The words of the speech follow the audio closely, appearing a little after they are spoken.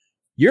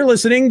You're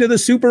listening to the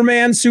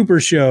Superman Super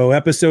Show,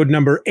 episode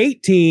number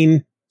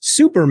 18,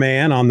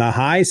 Superman on the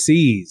High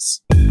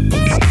Seas.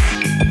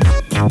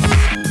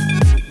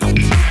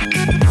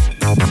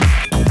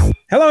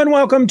 Hello and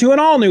welcome to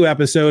an all-new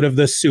episode of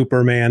the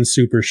Superman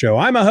Super Show.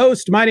 I'm a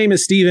host. My name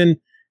is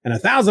Steven, and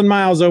 1,000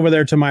 miles over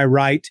there to my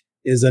right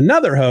is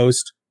another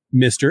host,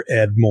 Mr.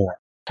 Ed Moore.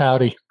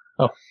 Howdy.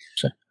 Oh,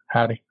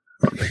 howdy.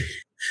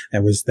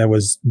 That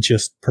was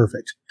just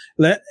perfect.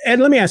 Ed,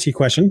 let me ask you a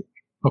question.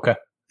 Okay.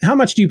 How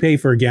much do you pay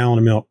for a gallon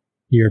of milk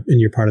in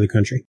your part of the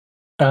country?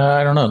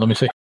 I don't know. Let me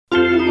see.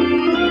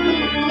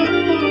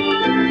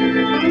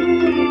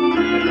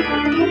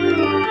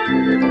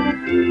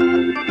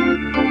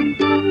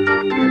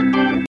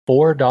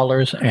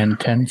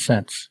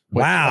 $4.10.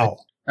 Wow.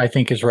 I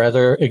think is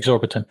rather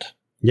exorbitant.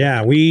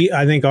 Yeah,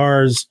 I think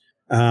ours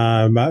it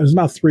was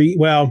about $3.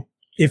 Well,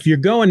 if you're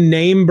going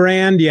name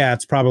brand, yeah,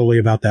 it's probably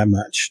about that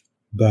much.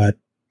 But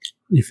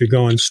if you're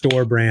going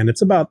store brand,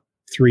 it's about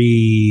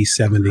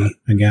 $3.70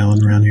 a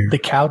gallon around here. The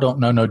cow don't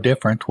know no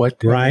different.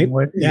 Right?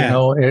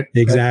 Yeah.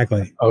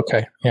 Exactly.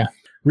 Okay. Yeah.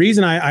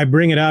 Reason I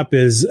bring it up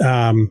is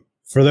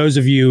for those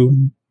of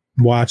you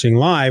watching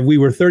live, we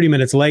were 30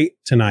 minutes late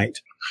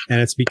tonight,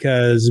 and it's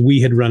because we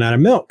had run out of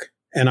milk,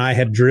 and I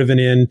had driven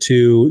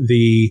into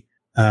the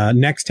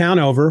next town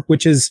over,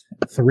 which is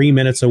 3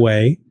 minutes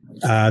away,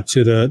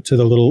 to the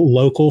little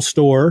local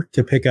store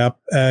to pick up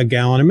a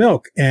gallon of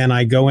milk. And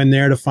I go in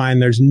there to find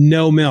there's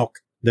no milk.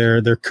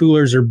 Their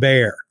coolers are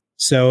bare.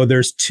 So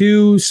there's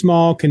 2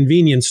 small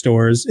convenience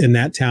stores in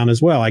that town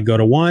as well. I go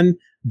to one,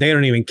 they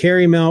don't even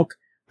carry milk.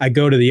 I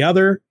go to the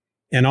other,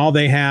 and all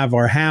they have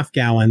are half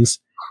gallons.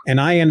 And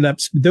I ended up,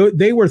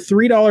 they were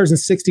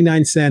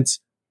 $3.69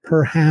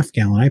 per half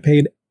gallon. I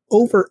paid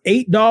over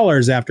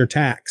 $8 after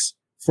tax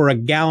for a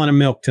gallon of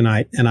milk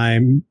tonight, and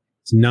I'm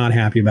not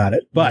happy about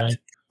it. But right.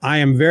 I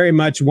am very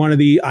much one of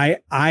the, I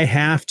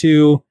have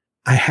to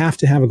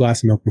have a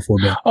glass of milk before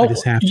bed. I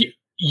just have to.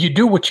 You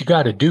do what you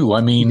got to do. I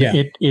mean,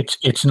 yeah.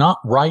 It's not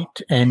right,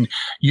 and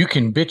you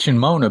can bitch and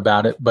moan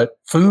about it, but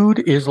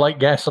food is like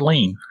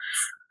gasoline.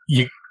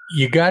 You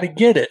got to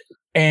get it,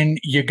 and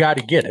you got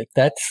to get it.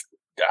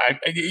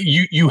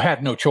 You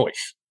have no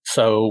choice.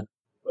 So,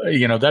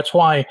 that's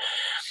why,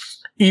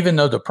 even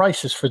though the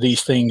prices for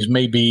these things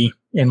may be,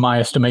 in my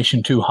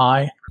estimation, too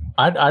high,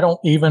 I don't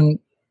even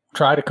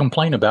try to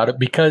complain about it,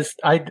 because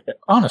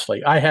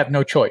honestly, I have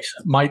no choice.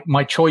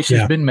 My choice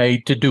has been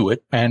made to do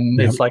it. And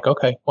it's like,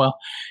 okay, well,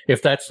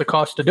 if that's the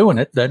cost of doing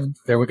it, then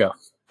there we go.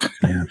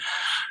 Yeah.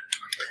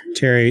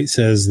 Terry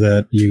says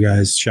that you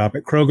guys shop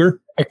at Kroger.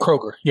 At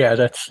Kroger. Yeah,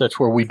 that's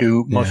where we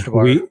do most of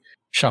our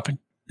shopping.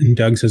 And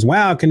Doug says,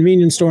 wow,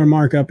 convenience store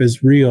markup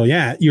is real.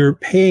 Yeah, you're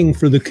paying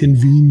for the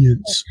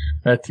convenience.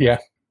 Yeah.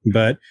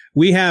 But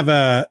we have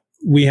a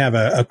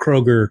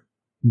Kroger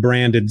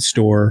branded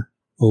store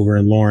over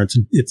in Lawrence.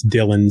 It's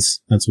Dillon's.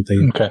 That's what they.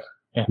 Okay.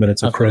 Yeah. But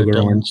it's a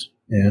Kroger orange.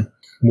 Yeah.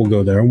 We'll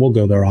go there. We'll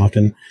go there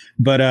often.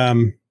 But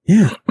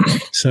yeah.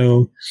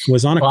 So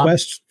was on a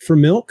quest for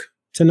milk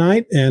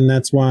tonight, and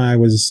that's why I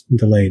was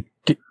delayed.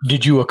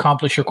 Did you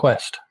accomplish your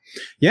quest?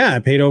 Yeah, I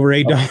paid over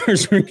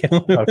 $8 for a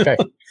gallon. Okay.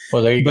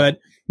 Well, there you go. But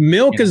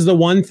milk is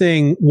one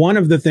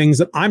of the things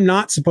that I'm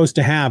not supposed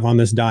to have on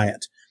this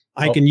diet.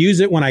 I can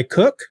use it when I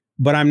cook,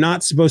 but I'm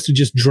not supposed to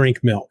just drink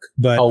milk.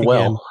 But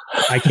again,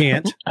 I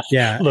can't.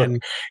 Yeah.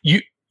 Look,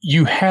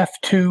 you have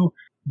to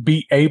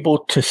be able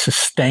to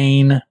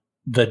sustain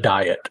the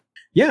diet.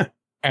 Yeah.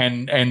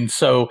 And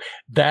so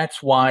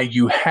that's why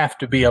you have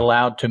to be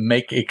allowed to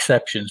make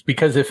exceptions,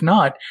 because if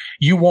not,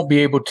 you won't be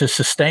able to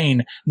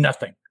sustain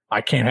nothing.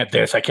 I can't have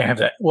this. I can't have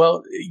that.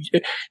 Well,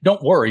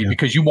 don't worry,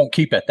 because you won't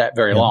keep at that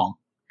very long.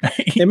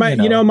 And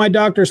my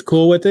doctor's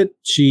cool with it.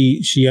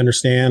 She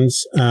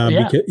understands,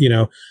 because,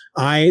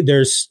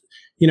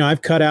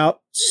 I've cut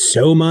out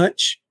so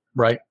much.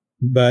 Right.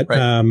 But,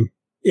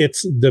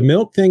 it's the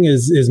milk thing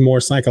is more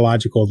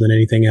psychological than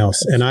anything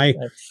else. And I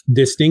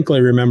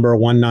distinctly remember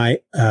one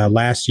night,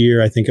 last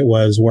year, I think it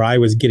was, where I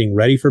was getting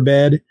ready for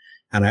bed,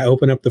 and I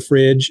open up the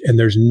fridge and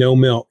there's no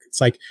milk.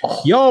 It's like,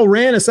 y'all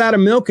ran us out of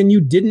milk and you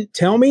didn't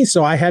tell me.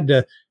 So I had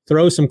to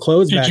throw some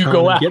clothes back on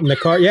and get in the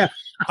car. Yeah.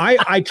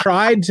 I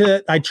tried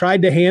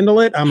to handle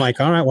it. I'm like,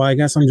 all right, well, I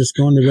guess I'm just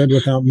going to bed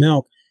without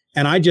milk.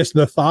 And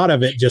the thought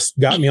of it just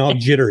got me all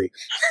jittery.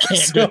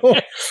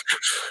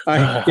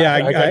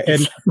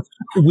 And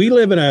we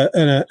live in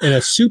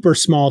a super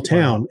small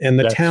town, and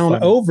the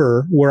town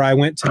over where I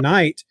went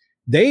tonight,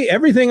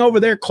 everything over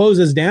there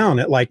closes down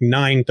at like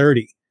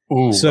 9:30.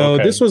 So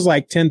this was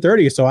like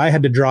 10:30. So I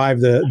had to drive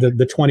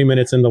the 20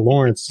 minutes into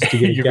Lawrence to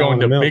get You're going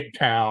to big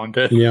town.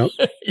 Yeah.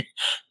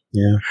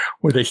 Yeah.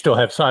 Where they still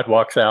have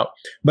sidewalks out.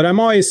 But I'm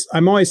always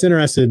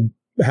interested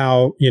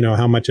how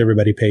much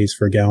everybody pays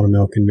for a gallon of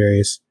milk in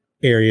various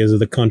areas of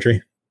the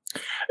country.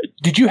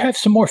 Did you have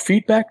some more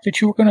feedback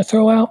that you were going to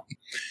throw out?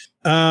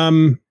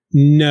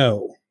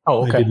 No.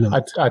 Oh, okay.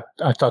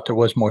 I thought there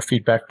was more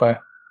feedback by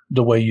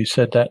the way you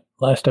said that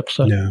last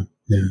episode. No.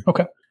 Yeah.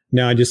 Okay.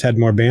 No, I just had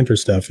more banter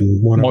stuff,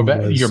 and one of them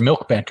was your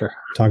milk banter.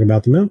 Talk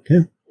about the milk.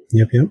 Yeah.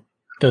 Yep.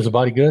 Does the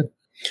body good?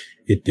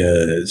 It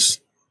does.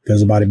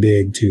 because the body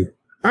big too.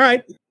 All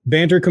right.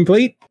 Banter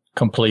complete?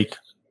 Complete.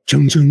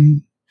 Chung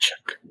chung.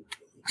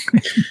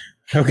 Check.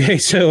 Okay.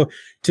 So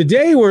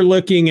today we're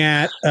looking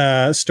at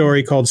a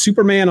story called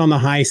Superman on the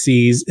High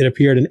Seas. It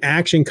appeared in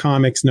Action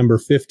Comics number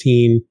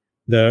 15.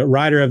 The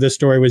writer of this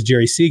story was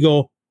Jerry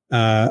Siegel.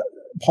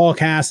 Paul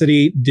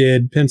Cassidy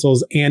did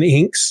pencils and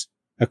inks,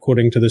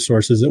 according to the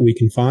sources that we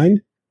can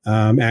find.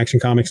 Action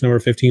Comics number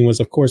 15 was,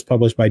 of course,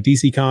 published by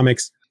DC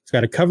Comics. It's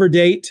got a cover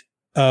date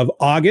of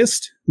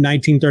August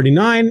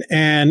 1939,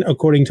 and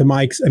according to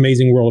Mike's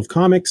Amazing World of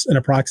Comics, an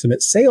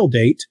approximate sale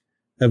date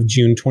of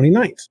June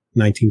 29th,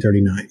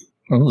 1939.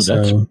 Oh,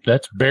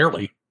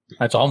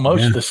 that's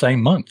almost the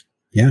same month.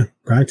 Yeah,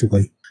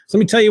 practically. So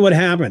let me tell you what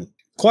happened.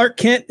 Clark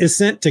Kent is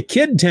sent to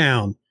Kid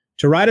Town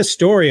to write a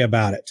story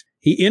about it.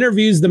 He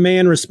interviews the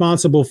man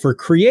responsible for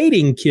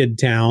creating Kid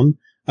Town,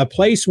 a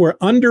place where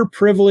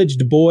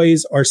underprivileged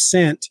boys are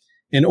sent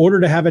in order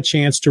to have a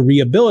chance to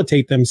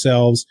rehabilitate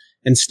themselves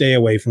and stay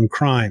away from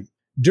crime.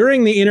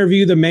 During the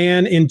interview, the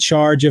man in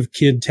charge of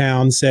Kid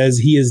Town says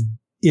he is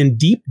in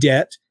deep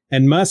debt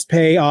and must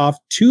pay off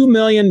 $2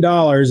 million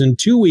in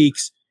 2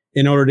 weeks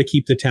in order to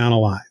keep the town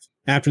alive.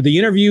 After the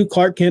interview,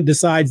 Clark Kent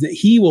decides that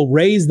he will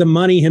raise the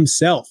money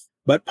himself,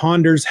 but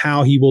ponders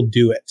how he will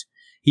do it.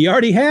 He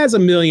already has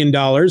 $1 million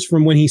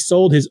from when he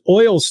sold his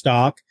oil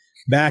stock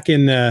back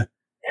in the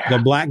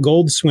Black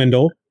Gold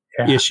Swindle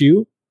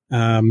issue.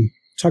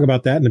 Talk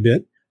about that in a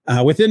bit.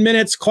 Within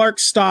minutes, Clark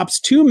stops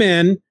two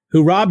men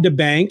who robbed a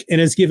bank and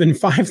is given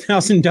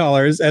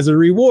 $5,000 as a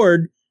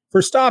reward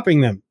for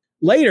stopping them.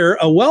 Later,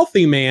 a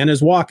wealthy man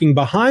is walking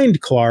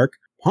behind Clark,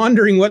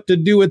 pondering what to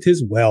do with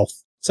his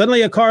wealth.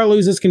 Suddenly, a car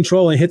loses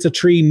control and hits a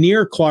tree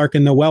near Clark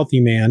and the wealthy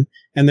man,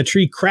 and the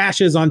tree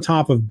crashes on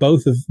top of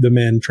both of the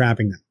men,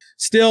 trapping them.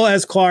 Still,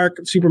 as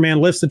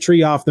Superman lifts the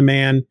tree off the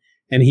man,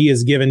 and he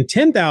is given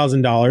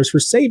 $10,000 for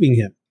saving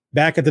him.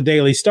 Back at the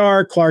Daily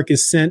Star, Clark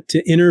is sent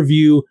to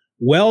interview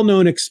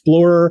well-known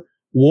explorer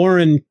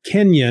Warren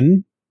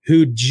Kenyon,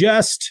 who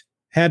just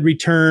had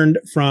returned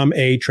from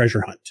a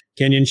treasure hunt.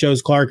 Kenyon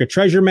shows Clark a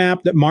treasure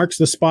map that marks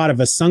the spot of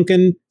a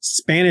sunken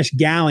Spanish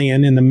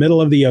galleon in the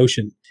middle of the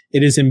ocean.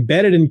 It is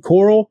embedded in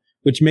coral,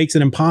 which makes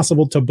it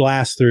impossible to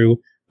blast through,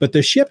 but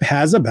the ship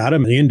has about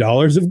 $1 million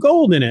of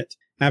gold in it.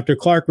 After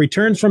Clark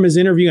returns from his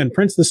interview and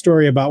prints the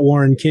story about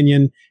Warren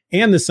Kenyon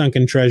and the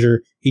sunken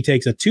treasure, he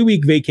takes a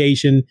 2-week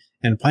vacation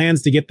and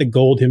plans to get the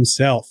gold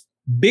himself.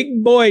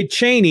 Big Boy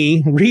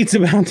Cheney reads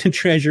about the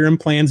treasure and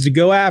plans to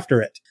go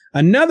after it.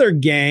 Another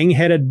gang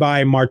headed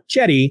by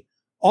Marchetti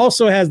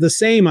also has the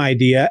same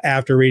idea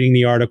after reading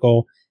the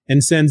article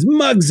and sends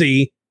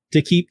Muggsy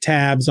to keep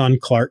tabs on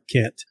Clark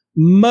Kent.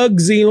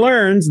 Muggsy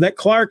learns that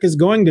Clark is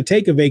going to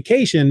take a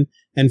vacation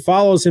and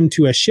follows him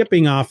to a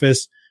shipping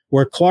office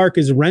where Clark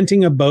is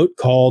renting a boat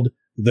called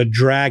the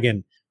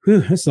Dragon.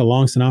 Whew, that's a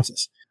long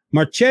synopsis.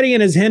 Marchetti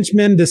and his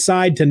henchmen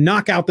decide to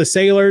knock out the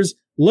sailors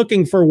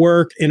looking for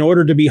work in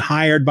order to be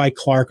hired by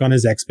Clark on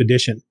his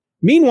expedition.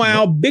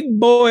 Meanwhile, Big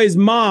Boy's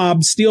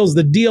mob steals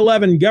the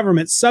D-11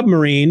 government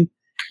submarine,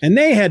 and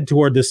they head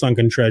toward the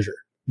sunken treasure.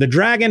 The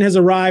Dragon has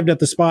arrived at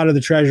the spot of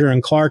the treasure,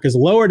 and Clark is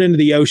lowered into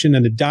the ocean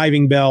in a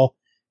diving bell.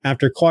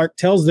 After Clark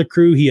tells the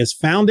crew he has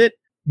found it,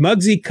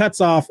 Muggsy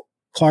cuts off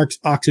Clark's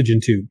oxygen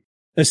tube.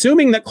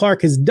 Assuming that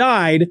Clark has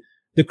died,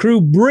 the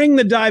crew bring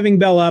the diving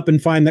bell up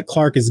and find that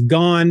Clark is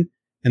gone,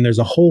 and there's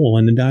a hole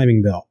in the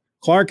diving bell.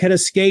 Clark had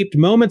escaped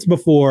moments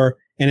before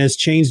and has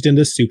changed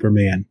into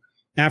Superman.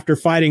 After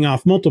fighting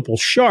off multiple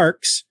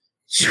sharks,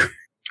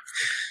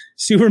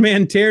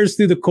 Superman tears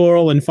through the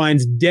coral and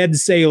finds dead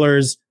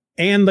sailors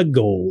and the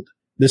gold.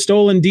 The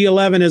stolen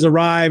D-11 has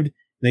arrived, and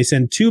they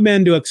send 2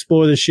 men to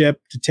explore the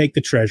ship to take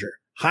the treasure.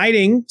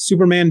 Hiding,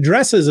 Superman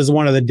dresses as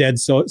one of the dead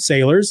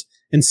sailors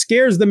and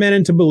scares the men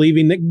into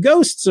believing that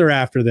ghosts are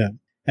after them.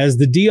 As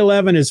the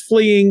D-11 is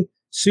fleeing,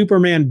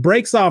 Superman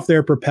breaks off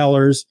their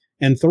propellers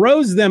and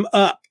throws them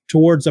up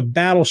towards a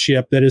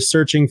battleship that is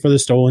searching for the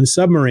stolen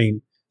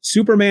submarine.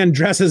 Superman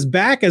dresses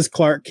back as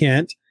Clark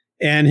Kent,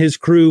 and his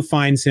crew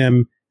finds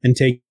him and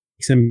takes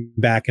him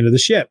back into the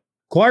ship.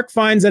 Clark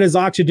finds that his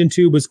oxygen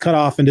tube was cut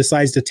off and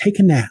decides to take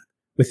a nap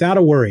without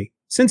a worry,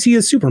 since he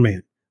is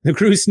Superman. The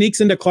crew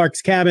sneaks into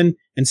Clark's cabin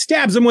and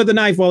stabs him with a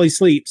knife while he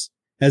sleeps.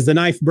 As the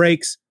knife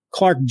breaks,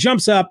 Clark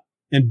jumps up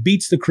and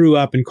beats the crew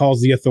up and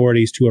calls the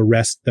authorities to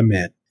arrest the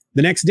men.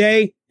 The next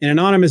day, an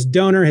anonymous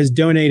donor has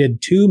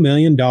donated $2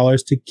 million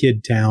to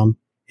Kid Town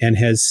and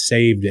has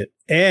saved it.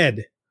 Ed,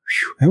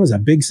 whew, that was a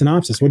big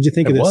synopsis. What did you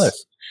think of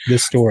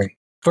this story?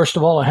 First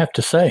of all, I have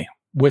to say,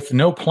 with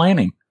no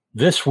planning,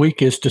 this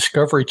week is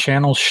Discovery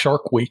Channel's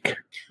Shark Week.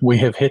 We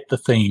have hit the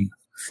theme.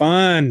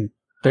 Fun.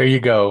 There you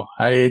go.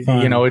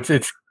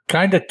 It's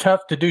kind of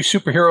tough to do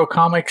superhero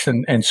comics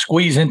and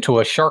squeeze into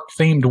a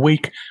shark-themed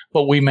week,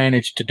 but we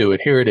managed to do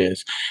it. Here it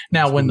is.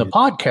 Now, when the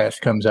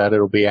podcast comes out,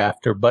 it'll be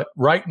after. But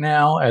right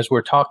now, as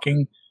we're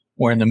talking,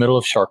 we're in the middle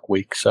of Shark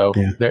Week. So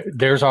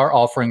there's our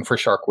offering for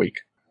Shark Week.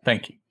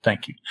 Thank you.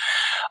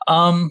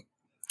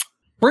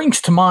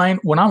 Brings to mind,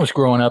 when I was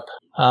growing up,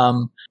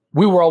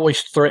 we were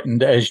always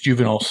threatened as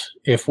juveniles.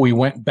 If we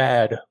went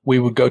bad, we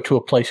would go to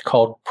a place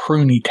called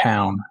Pruny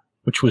Town,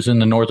 which was in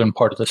the northern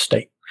part of the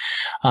state.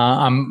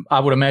 I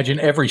would imagine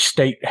every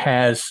state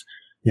has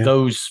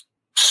those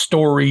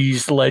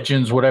stories,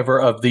 legends, whatever,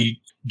 of the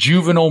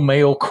juvenile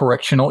male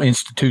correctional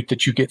institute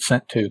that you get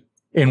sent to.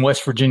 In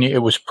West Virginia,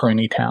 it was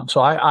Pruny Town.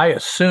 So I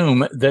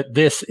assume that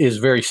this is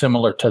very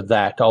similar to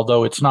that,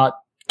 although it's not.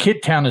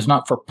 Kid Town is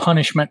not for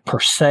punishment per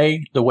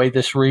se, the way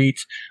this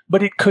reads,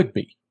 but it could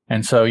be.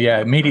 And so,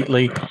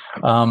 immediately,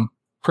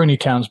 Pruny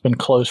Town's been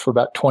closed for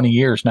about 20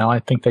 years now. I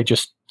think they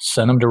just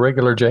sent them to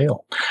regular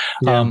jail.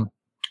 Yeah.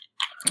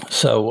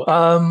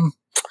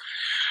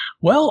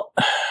 Well,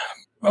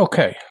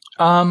 okay.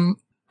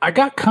 I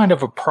got kind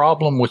of a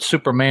problem with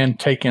Superman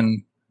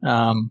taking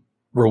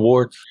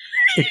rewards.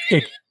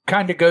 It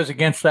kind of goes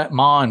against that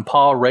Ma and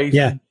Pa raising.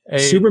 Yeah.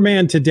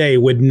 Superman today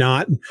would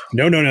not.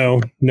 No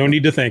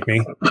need to thank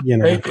me.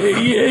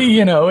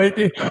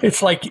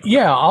 It's like,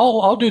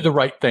 I'll do the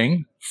right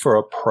thing for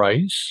a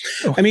price.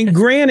 I mean,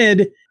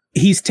 granted,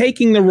 he's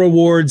taking the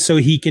reward so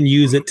he can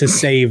use it to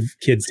save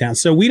Kids Town.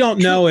 So we don't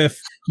know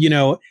if,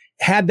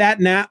 had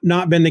that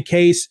not been the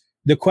case,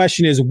 the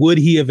question is, would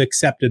he have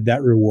accepted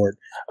that reward?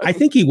 I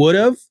think he would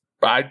have.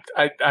 I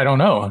don't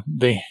know.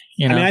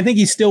 I think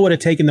he still would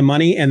have taken the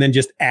money and then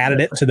just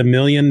added it to the $1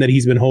 million that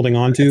he's been holding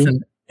on to. It's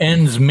an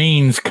ends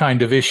means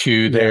kind of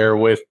issue there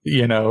with,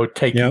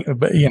 taking,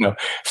 but,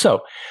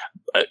 so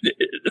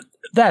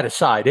that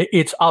aside,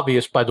 it's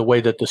obvious by the way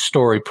that the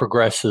story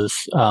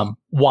progresses,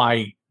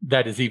 why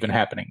that is even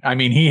happening. I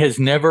mean, he has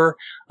never,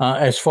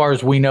 as far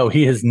as we know,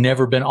 he has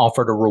never been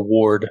offered a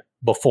reward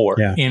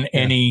before in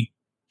any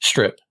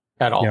strip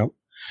at all.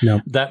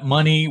 No. That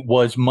money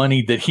was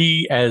money that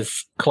he,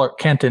 as Clark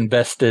Kent,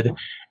 invested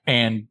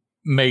and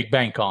made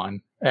bank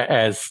on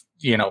as,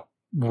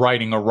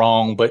 righting a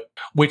wrong, but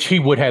which he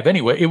would have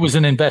anyway. It was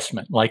an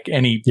investment like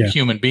any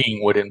human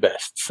being would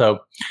invest. So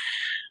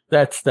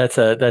that's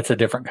a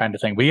different kind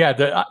of thing.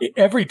 But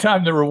every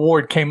time the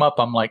reward came up,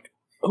 I'm like,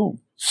 oh,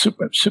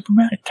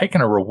 Superman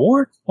taking a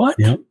reward? What?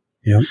 Yep.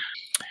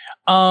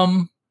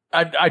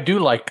 I do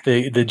like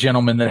the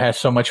gentleman that has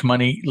so much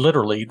money,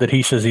 literally, that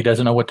he says he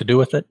doesn't know what to do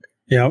with it.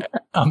 Yep.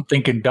 I'm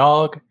thinking,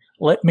 dog,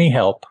 let me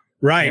help.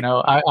 Right.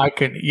 I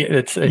can.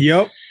 It's.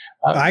 Yep.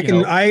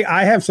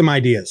 I have some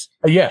ideas.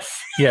 Yes.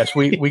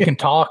 We can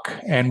talk,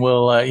 and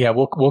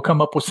we'll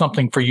come up with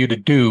something for you to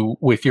do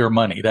with your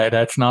money.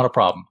 That's not a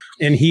problem.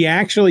 And he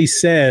actually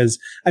says,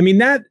 I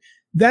mean,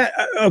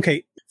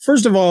 okay.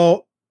 First of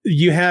all,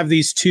 you have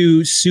these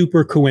two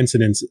super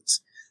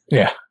coincidences.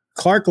 Yeah.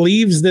 Clark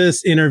leaves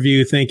this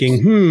interview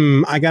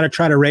thinking, I got to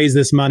try to raise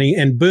this money,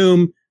 and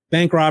boom,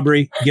 bank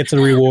robbery, gets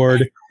a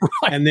reward.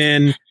 Right. And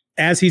then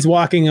as he's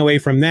walking away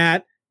from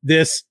that,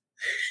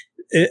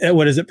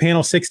 what is it,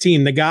 panel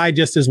 16, the guy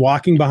just is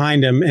walking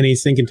behind him and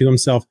he's thinking to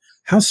himself,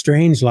 how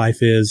strange life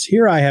is.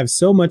 Here I have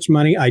so much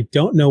money, I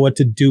don't know what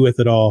to do with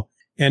it all,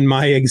 and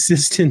my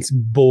existence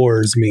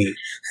bores me.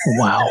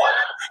 Wow.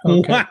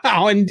 Okay.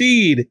 Wow,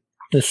 indeed.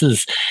 This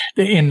is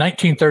in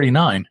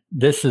 1939.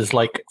 This is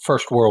like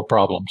first world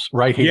problems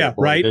right here. Yeah,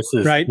 right. This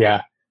is right.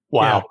 Yeah.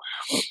 Wow.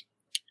 Yeah.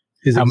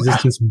 His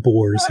existence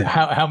bores him.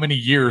 How many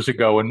years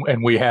ago,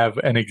 and we have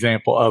an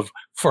example of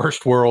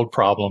first world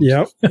problems.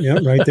 Yep,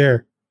 right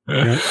there.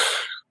 Yep.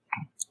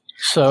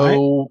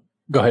 So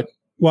go ahead.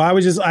 Well,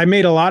 I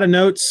made a lot of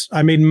notes.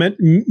 I made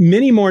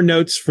many more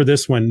notes for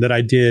this one that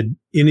I did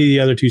in the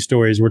other two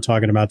stories we're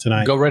talking about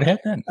tonight. Go right ahead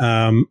then.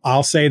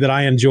 I'll say that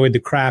I enjoyed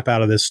the crap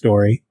out of this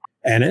story.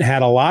 And it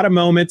had a lot of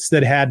moments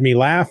that had me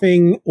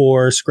laughing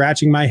or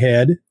scratching my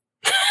head.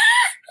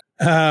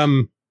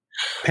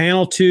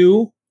 Panel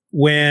 2,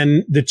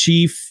 when the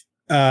chief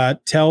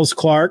tells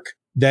Clark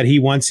that he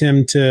wants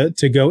him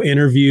to go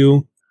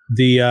interview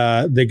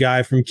the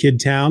guy from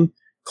Kid Town,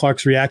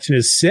 Clark's reaction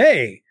is,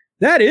 "Say,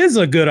 that is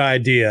a good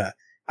idea."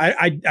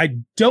 I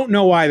don't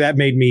know why that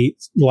made me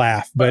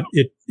laugh, but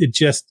it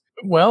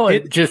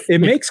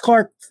makes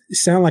Clark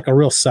sound like a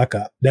real suck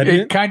up.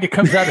 It kind of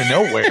comes out of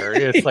nowhere.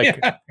 It's like,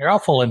 you're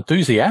awful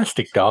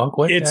enthusiastic, dog.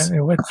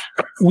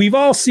 We've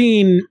all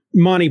seen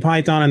Monty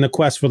Python and the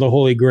Quest for the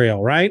Holy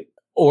Grail, right?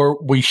 Or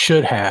we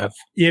should have.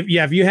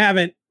 If you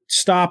haven't,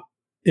 stop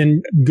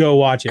and go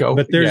watch it.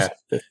 But there's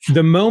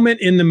the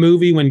moment in the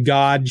movie when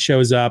God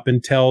shows up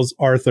and tells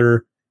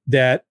Arthur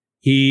that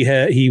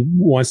he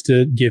wants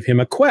to give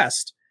him a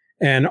quest.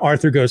 And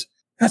Arthur goes,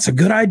 "That's a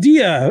good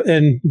idea."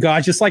 And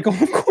God's just like, "Oh,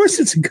 of course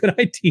it's a good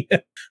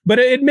idea." But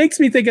it makes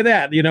me think of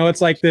that.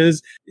 It's like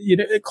this,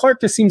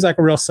 Clark just seems like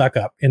a real suck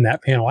up in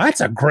that panel.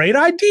 "That's a great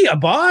idea,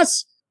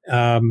 boss."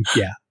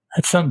 Yeah.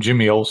 That's something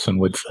Jimmy Olsen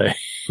would say.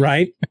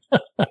 Right.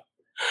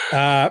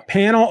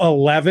 Panel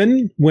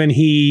 11, when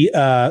he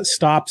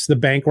stops the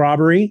bank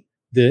robbery,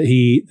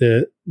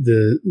 the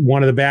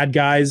one of the bad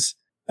guys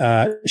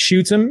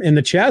shoots him in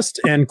the chest,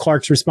 and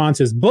Clark's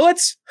response is,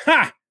 "Bullets?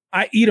 Ha!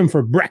 I eat them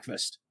for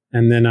breakfast."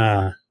 And then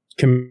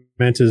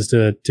commences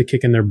to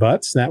kick in their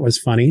butts. That was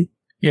funny.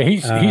 Yeah,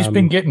 he's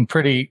been getting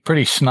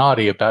pretty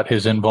snotty about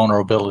his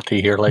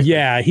invulnerability here lately.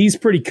 Yeah, he's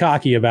pretty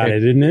cocky about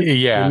it, isn't it?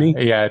 Yeah,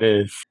 yeah, it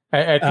is.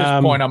 At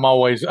this point,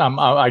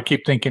 I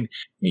keep thinking,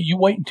 you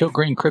wait until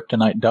Green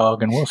Kryptonite,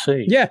 dog, and we'll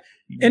see. Yeah,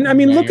 and I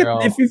mean,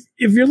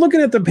 if you're looking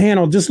at the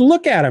panel, just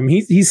look at him.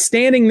 He's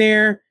standing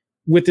there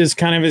with his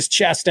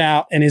chest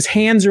out, and his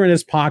hands are in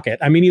his pocket.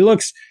 I mean,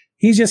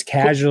 he's just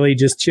casually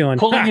just chilling,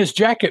 pulling his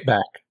jacket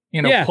back.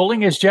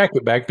 Pulling his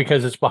jacket back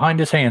because it's behind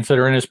his hands that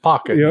are in his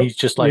pocket. Yep. He's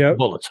just like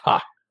bullets. Ha.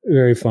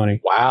 Very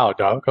funny. Wow,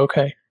 dog.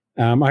 Okay.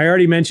 I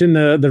already mentioned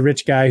the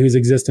rich guy whose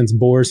existence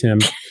bores him.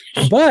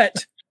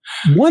 But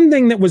one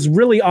thing that was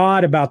really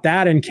odd about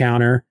that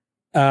encounter,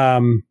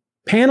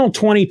 panel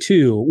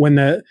 22, when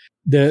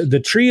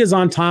the tree is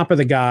on top of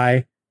the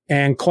guy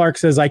and Clark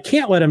says, I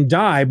can't let him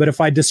die, but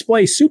if I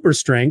display super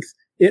strength,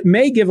 it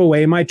may give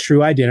away my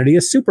true identity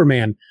as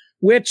Superman,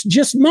 which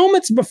just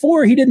moments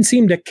before he didn't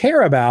seem to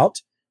care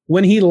about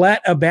when he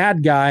let a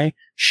bad guy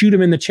shoot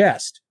him in the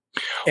chest.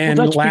 And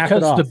that's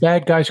because the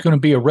bad guy's going to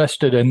be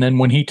arrested, and then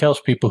when he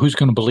tells people, who's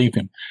going to believe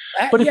him?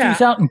 But if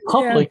he's out in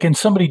public and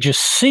somebody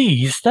just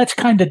sees, that's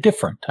kind of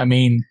different. I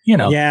mean,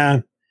 Yeah,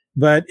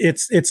 but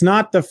it's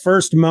not the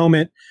first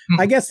moment.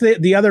 I guess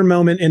the other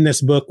moment in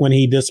this book when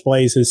he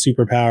displays his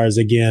superpowers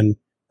again,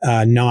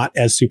 not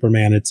as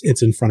Superman,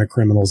 it's in front of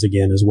criminals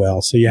again as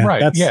well. So yeah,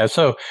 right. Yeah,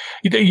 so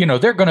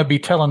they're going to be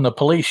telling the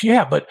police,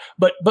 but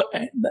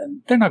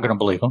they're not going to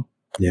believe him.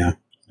 Yeah,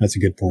 that's a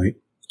good point.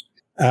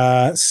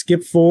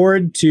 Skip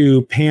forward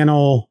to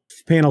panels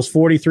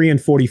 43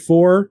 and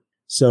 44.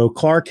 So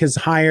Clark has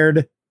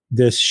hired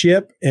this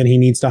ship and he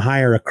needs to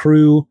hire a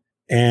crew,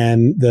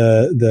 and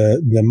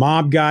the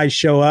mob guys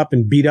show up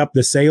and beat up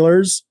the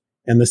sailors,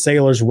 and the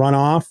sailors run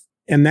off.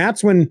 And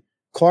that's when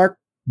Clark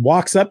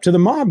walks up to the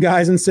mob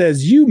guys and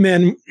says, you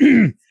men,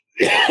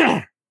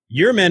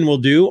 your men will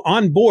do,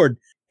 on board.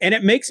 And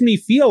it makes me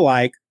feel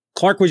like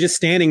Clark was just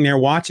standing there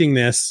watching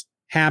this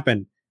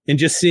happen and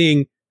just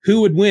seeing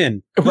who would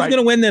win. Who's going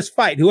to win this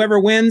fight? Whoever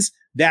wins,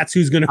 that's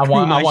who's going to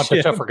crew my I want ship.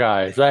 The tougher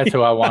guys. That's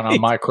who I want on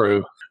my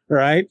crew.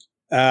 Right.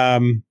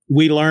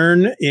 We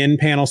learn in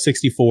panel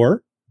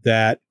 64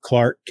 that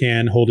Clark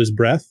can hold his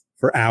breath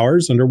for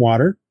hours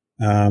underwater.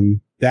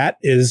 That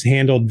is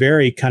handled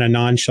very kind of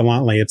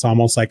nonchalantly. It's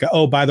almost like,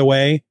 oh, by the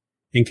way,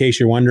 in case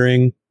you're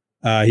wondering,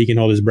 he can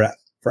hold his breath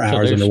for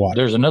hours underwater.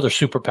 There's another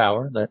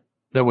superpower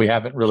that we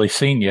haven't really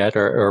seen yet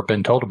or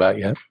been told about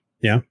yet.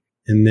 Yeah.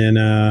 And then,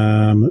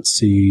 let's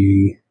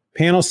see,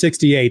 panel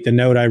 68, the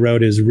note I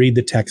wrote is read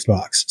the text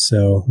box.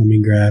 So let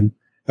me grab.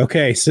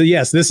 Okay. So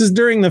yes, this is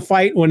during the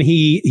fight when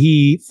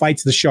he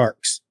fights the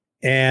sharks,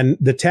 and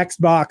the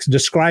text box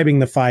describing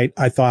the fight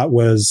I thought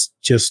was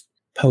just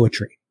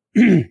poetry.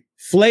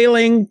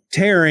 Flailing,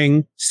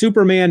 tearing,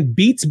 Superman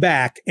beats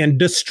back and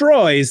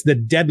destroys the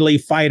deadly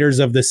fighters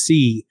of the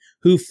sea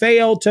who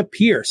fail to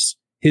pierce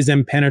his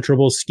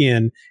impenetrable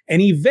skin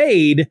and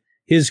evade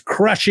his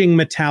crushing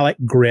metallic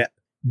grip.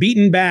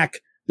 Beaten back,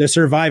 the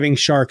surviving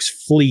sharks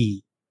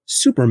flee.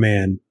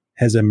 Superman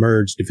has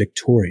emerged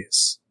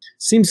victorious.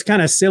 Seems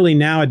kind of silly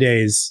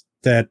nowadays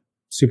that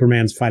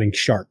Superman's fighting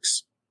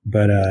sharks,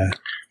 but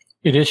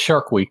it is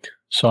Shark Week.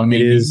 So I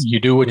mean, you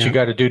do what you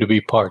got to do to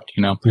be part,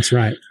 That's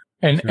right.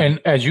 And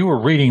as you were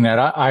reading that,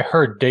 I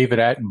heard David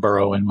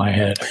Attenborough in my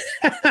head.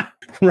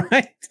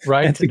 Right.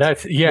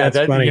 That's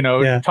funny.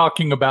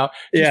 Talking about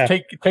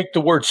take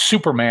the word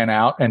Superman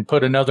out and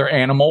put another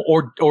animal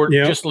or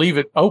just leave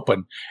it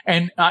open.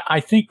 And I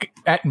think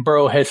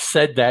Attenborough has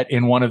said that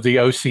in one of the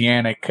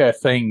oceanic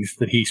things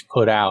that he's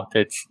put out.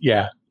 It's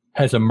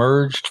has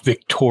emerged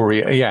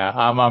Victoria. Yeah.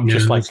 I'm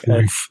just like,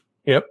 it's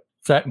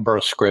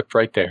Attenborough's script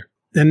right there.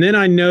 And then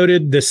I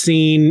noted the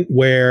scene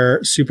where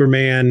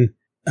Superman,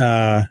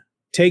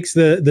 takes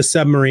the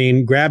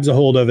submarine, grabs a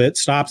hold of it,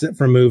 stops it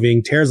from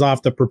moving, tears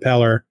off the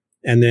propeller,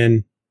 and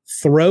then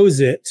throws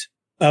it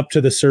up to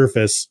the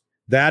surface.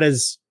 That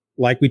is,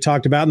 like we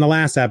talked about in the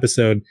last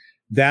episode,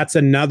 that's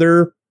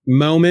another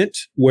moment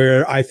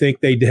where I think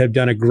they have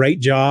done a great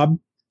job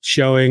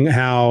showing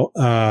how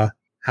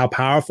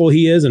powerful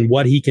he is and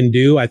what he can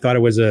do. I thought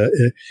it was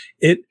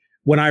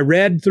when I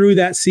read through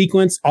that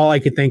sequence, all I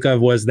could think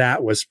of was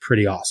that was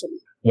pretty awesome,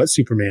 what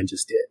Superman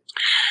just did.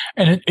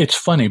 And it's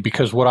funny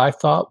because what I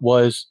thought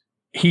was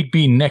he'd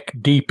be neck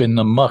deep in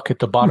the muck at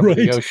the bottom of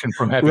the ocean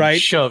from having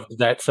shoved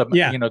that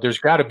there's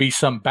got to be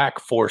some back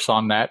force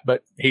on that,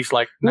 but he's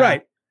like, nah,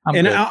 right.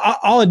 And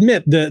I'll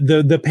admit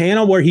the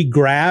panel where he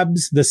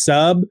grabs the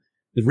sub,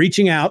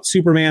 reaching out,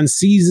 Superman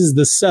seizes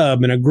the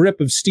sub in a grip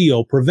of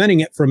steel,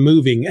 preventing it from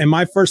moving. And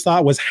my first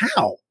thought was,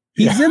 how?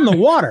 He's in the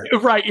water.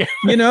 Right.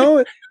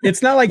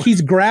 It's not like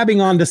he's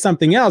grabbing onto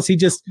something else.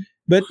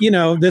 But,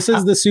 this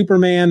is the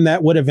Superman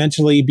that would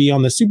eventually be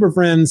on the Super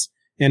Friends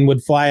and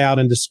would fly out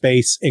into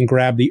space and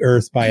grab the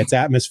Earth by its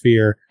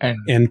atmosphere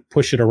and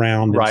push it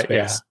around in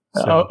space.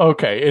 Yeah. So.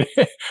 Okay.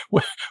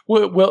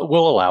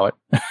 We'll allow it.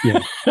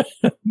 Yeah.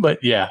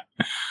 But yeah.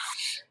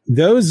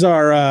 Those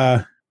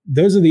are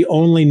the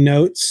only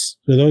notes.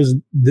 So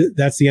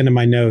that's the end of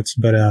my notes.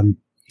 But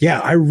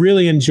I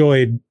really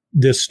enjoyed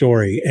this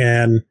story.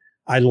 And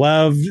I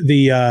loved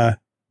the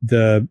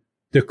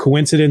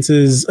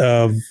coincidences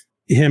of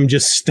him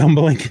just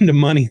stumbling into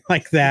money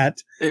like that.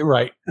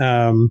 Right.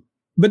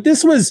 But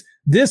this was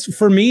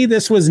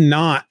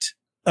not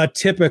a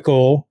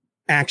typical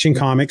Action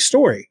Comics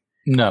story.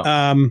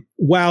 No.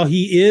 While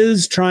he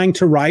is trying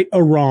to right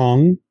a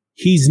wrong,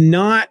 he's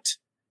not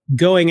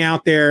going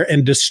out there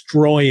and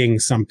destroying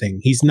something.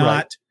 He's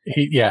not.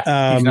 Right.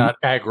 He's not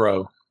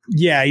aggro.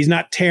 Yeah, he's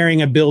not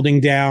tearing a building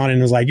down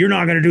and is like, "You're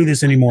not going to do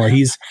this anymore."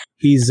 He's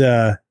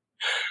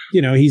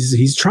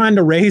trying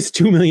to raise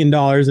 $2 million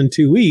in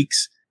 2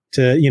 weeks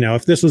to,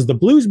 if this was the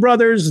Blues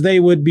Brothers, they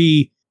would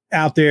be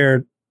out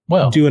there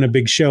doing a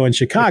big show in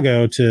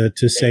Chicago to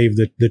save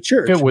the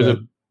church.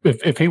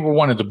 If he were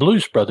one of the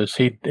Blues Brothers,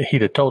 he'd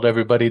have told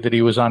everybody that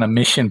he was on a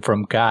mission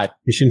from God.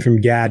 Mission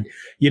from God.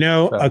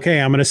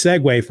 Okay, I'm going to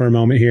segue for a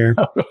moment here.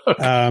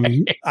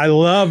 Okay. I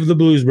love the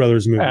Blues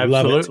Brothers movie.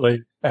 Absolutely. Love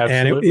it.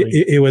 And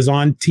it was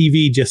on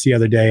TV just the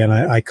other day, and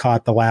I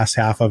caught the last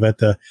half of it.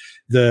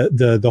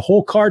 The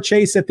whole car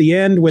chase at the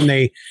end when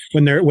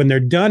they're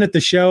done at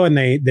the show and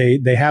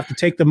they have to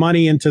take the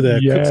money into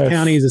the Cook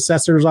County's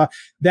assessor's office.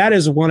 That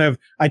is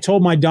I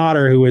told my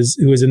daughter who was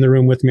in the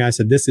room with me, I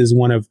said, this is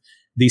one of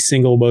the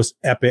single most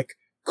epic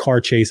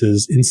car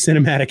chases in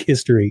cinematic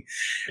history.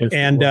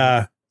 When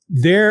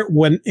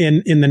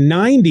in the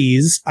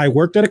 90s, I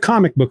worked at a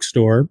comic book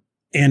store,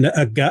 and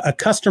a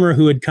customer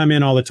who had come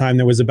in all the time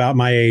that was about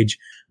my age,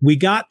 we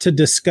got to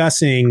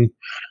discussing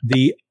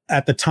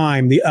at the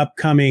time, the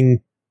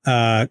upcoming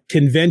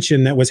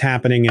convention that was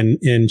happening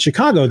in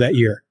Chicago that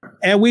year.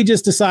 And we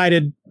just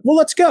decided, well,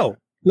 let's go.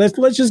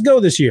 Let's just go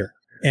this year.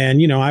 And,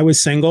 I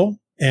was single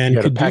and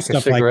could do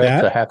stuff like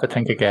that. A half a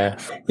tank of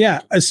gas.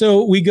 Yeah.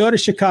 So we go to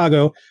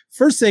Chicago.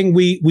 First thing,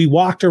 we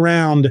walked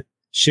around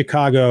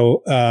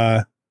Chicago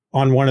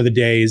on one of the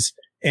days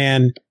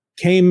and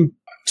came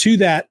to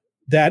that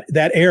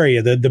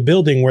area, the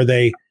building where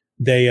they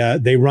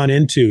run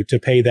into to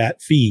pay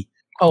that fee.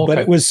 Oh, okay.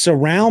 But it was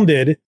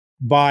surrounded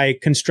by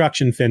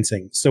construction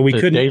fencing. So we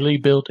couldn't. Daily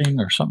building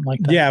or something like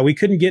that? Yeah, we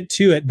couldn't get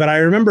to it. But I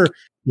remember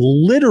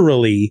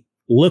literally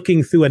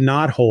looking through a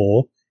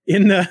knothole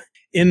in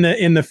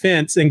the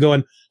fence and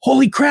going,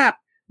 holy crap,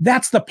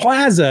 that's the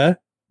plaza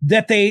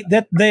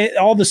that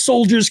all the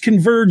soldiers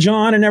converge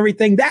on and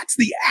everything. That's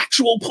the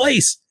actual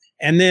place.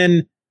 And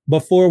then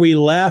before we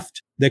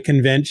left the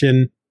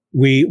convention,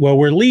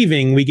 we're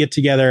leaving, we get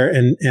together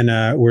and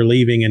we're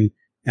leaving.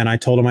 And I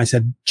told him, I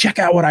said, check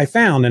out what I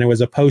found. And it was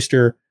a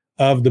poster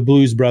of the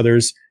Blues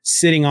Brothers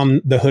sitting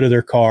on the hood of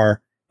their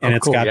car. And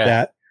it's got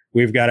that,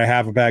 we've got a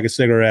half a bag of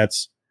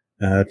cigarettes,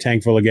 a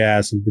tank full of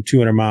gas and for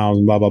 200 miles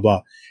and blah, blah,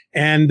 blah.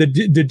 And the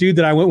dude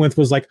that I went with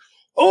was like,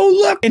 oh,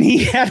 look. And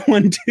he had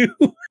one too.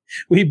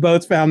 We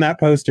both found that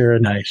poster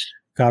and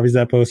copies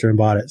that poster and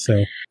bought it.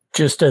 So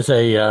just as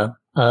a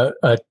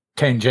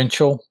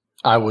tangential,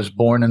 I was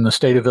born in the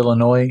state of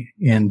Illinois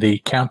in the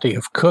county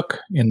of Cook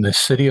in the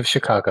city of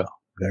Chicago.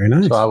 Very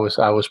nice.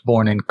 So I was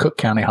born in Cook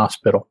County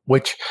Hospital,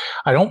 which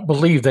I don't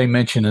believe they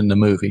mention in the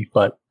movie,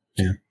 but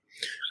yeah.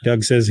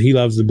 Doug says he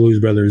loves the Blues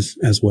Brothers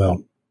as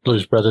well.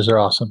 Blues Brothers are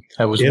awesome.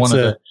 That was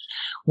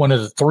one of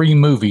the 3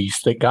 movies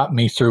that got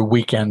me through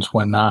weekends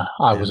when I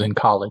was in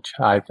college.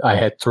 I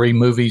had 3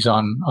 movies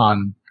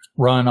on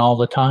run all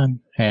the time,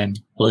 and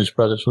Blues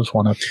Brothers was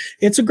one of them.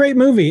 It's a great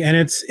movie, and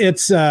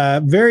it's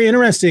very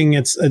interesting.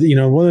 It's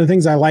one of the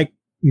things I like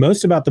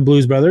most about the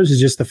Blues Brothers is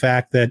just the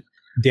fact that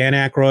Dan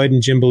Aykroyd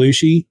and Jim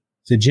Belushi.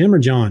 Is it Jim or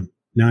John?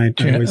 No, I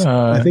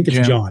think it's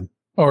Jim. John.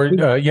 Or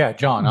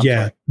John. I'm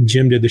sorry.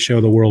 Jim did the show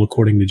The World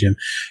According to Jim.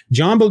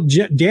 Dan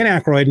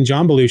Aykroyd and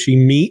John Belushi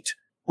meet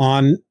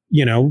on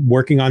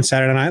working on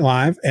Saturday Night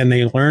Live, and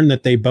they learn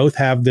that they both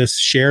have this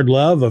shared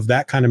love of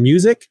that kind of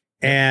music,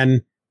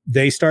 and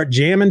they start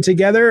jamming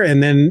together.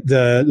 And then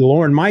the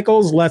Lorne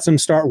Michaels lets them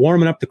start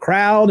warming up the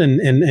crowd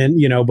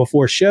and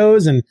before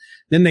shows, and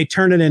then they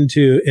turn it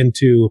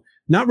into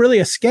not really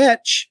a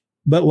sketch,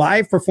 but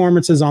live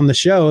performances on the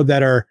show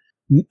that are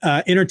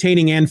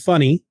entertaining and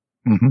funny.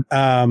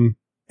 Mm-hmm.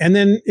 And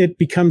then it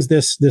becomes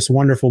this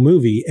wonderful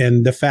movie.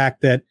 And the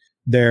fact that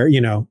they're,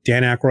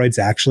 Dan Aykroyd's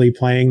actually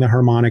playing the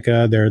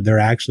harmonica. They're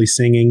actually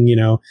singing,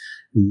 a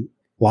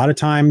lot of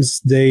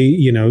times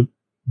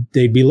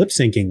they'd be lip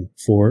syncing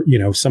for,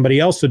 somebody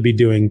else would be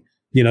doing,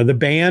 the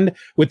band,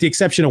 with the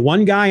exception of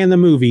one guy in the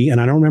movie. And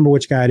I don't remember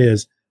which guy it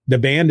is. The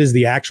band is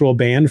the actual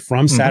band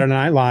from Saturday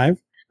Night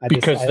Live.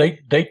 Because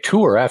they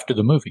tour after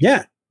the movie.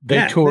 Yeah.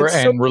 They tour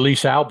and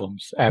release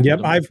albums after the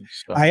movie.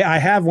 I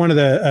have one of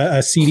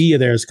a CD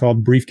of theirs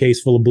called Briefcase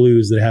Full of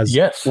Blues that has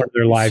one of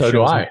their live shows. So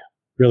do I.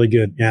 Really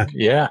good. Yeah.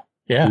 Yeah.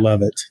 Yeah.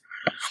 Love it.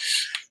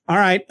 All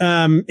right.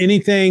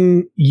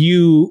 Anything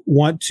you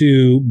want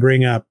to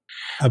bring up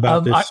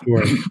about this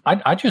story?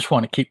 I just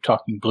want to keep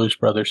talking Blues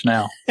Brothers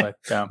now. But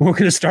we're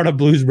going to start a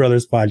Blues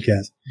Brothers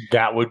podcast.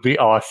 That would be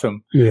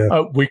awesome.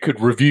 Yeah. We could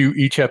review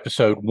each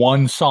episode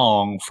one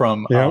song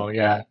from. Yep. Oh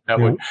yeah,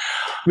 would.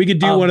 We could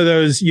do one of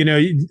those.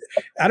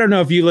 I don't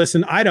know if you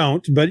listen. I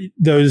don't, but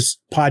those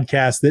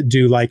podcasts that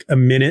do like a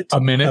minute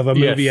of a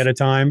movie at a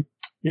time.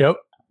 Yep.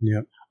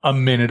 Yep. A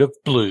Minute of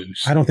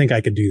Blues. I don't think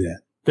I could do that.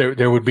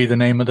 There would be the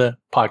name of the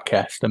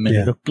podcast, A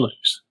Minute of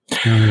Blues. I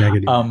don't think I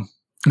could do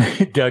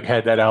that. Doug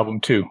had that album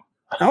too.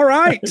 All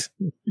right.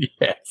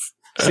 Yes.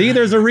 See,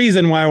 there's a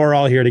reason why we're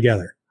all here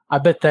together. I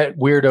bet that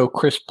weirdo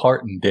Chris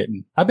Parton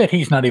didn't. I bet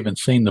he's not even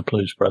seen the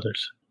Blues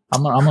Brothers.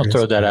 I'm gonna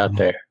throw that out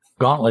there.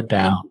 Gauntlet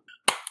down.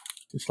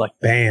 Just like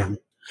bam.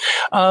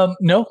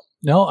 No,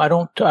 I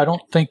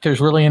don't think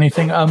there's really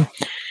anything.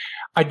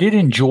 I did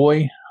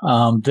enjoy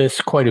this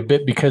quite a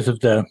bit because of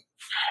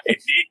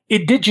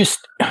it did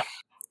just,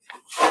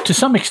 to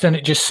some extent,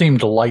 it just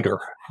seemed lighter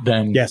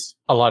than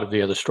a lot of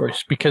the other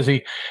stories, because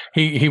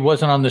he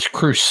wasn't on this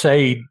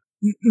crusade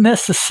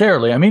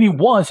necessarily. I mean, he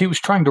was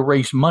trying to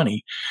raise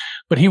money,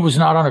 but he was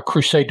not on a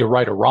crusade to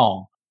right a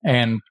wrong.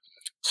 And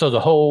so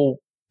the whole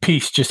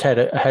piece just had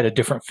a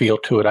different feel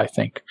to it, I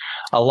think.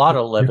 A lot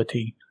of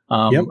levity,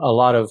 a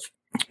lot of,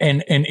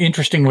 and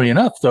interestingly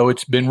enough, though,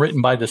 it's been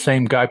written by the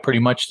same guy pretty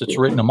much that's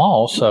written them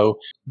all. So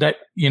that,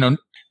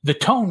 the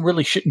tone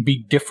really shouldn't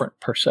be different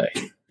per se.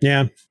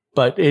 Yeah.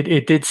 But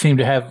it did seem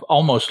to have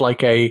almost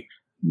like a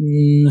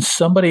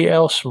somebody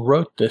else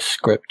wrote this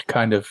script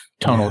kind of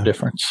tonal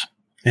difference.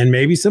 And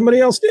maybe somebody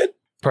else did.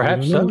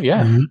 Perhaps so,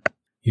 yeah. Mm-hmm.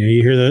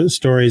 You hear the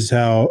stories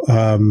how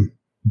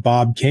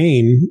Bob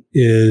Kane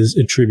is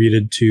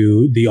attributed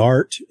to the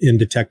art in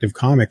Detective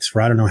Comics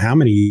for I don't know how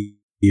many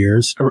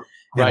years.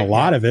 And a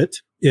lot of it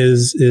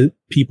is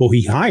people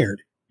he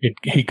hired.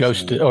 He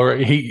ghosted, or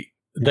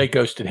they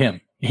ghosted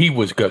him. He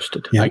was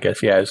ghosted, I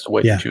guess. Yeah, is the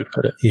way that you would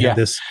put it. He had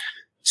this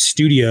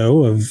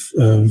studio of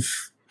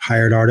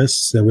hired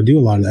artists that would do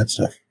a lot of that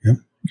stuff. Yeah.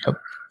 Yep.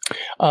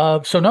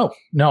 So no,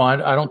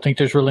 I don't think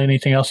there's really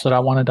anything else that I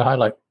wanted to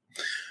highlight.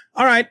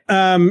 All right.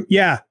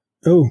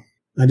 Oh,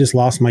 I just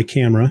lost my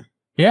camera.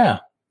 Yeah.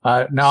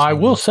 Now I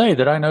will say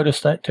that I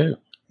noticed that too.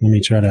 Let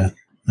me try to.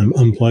 I'm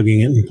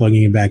unplugging it and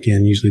plugging it back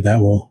in. Usually that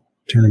will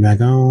turn it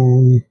back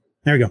on.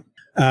 There we go.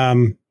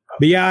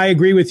 But yeah, I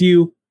agree with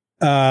you.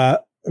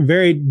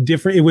 Very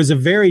different. It was a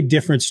very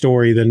different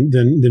story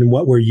than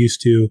what we're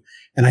used to.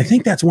 And I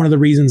think that's one of the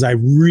reasons I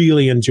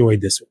really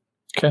enjoyed this one.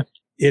 Okay.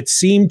 It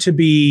seemed to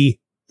be,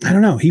 I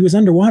don't know. He was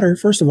underwater.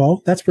 First of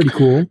all, that's pretty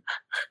cool.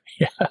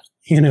 Yeah.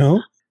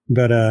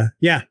 But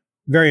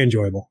very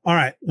enjoyable. All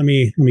right. Let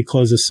me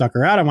close this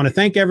sucker out. I want to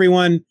thank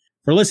everyone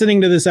for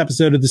listening to this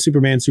episode of the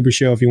Superman Super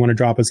Show. If you want to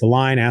drop us a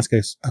line, ask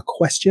us a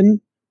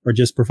question, or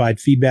just provide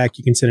feedback,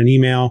 you can send an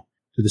email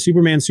to the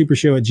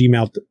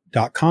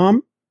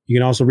supermansupershow@gmail.com. You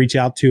can also reach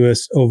out to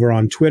us over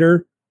on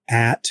Twitter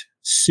at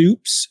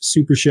Supes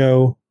Super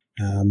Show,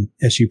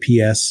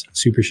 SUPS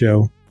Super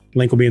Show.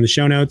 Link will be in the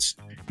show notes.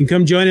 You can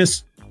come join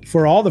us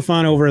for all the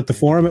fun over at the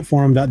forum at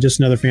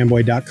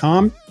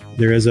forum.justanotherfanboy.com.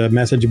 There is a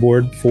message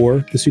board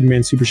for the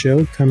Superman Super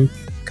Show. Come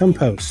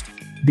post.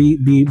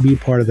 Be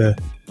part of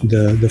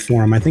the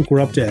forum. I think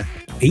we're up to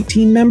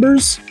 18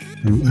 members.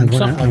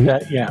 Something like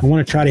that, yeah. I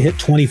want to try to hit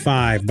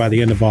 25 by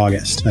the end of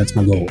August. That's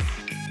my goal.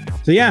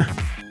 So yeah,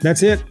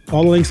 that's it.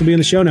 All the links will be in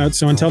the show notes.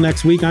 So until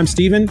next week, I'm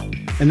Steven,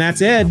 and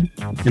that's Ed,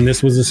 and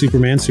this was the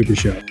Superman Super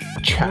Show.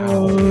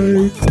 Ciao.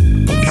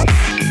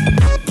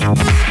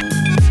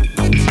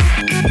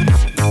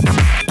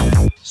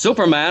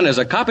 Superman is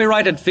a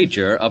copyrighted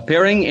feature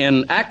appearing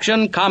in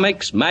Action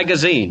Comics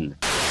magazine.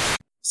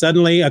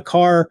 Suddenly, a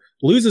car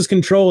loses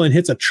control and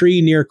hits a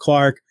tree near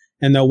Clark,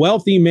 and the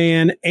wealthy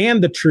man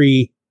and the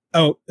tree...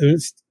 Oh, you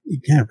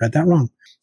kind of read that wrong.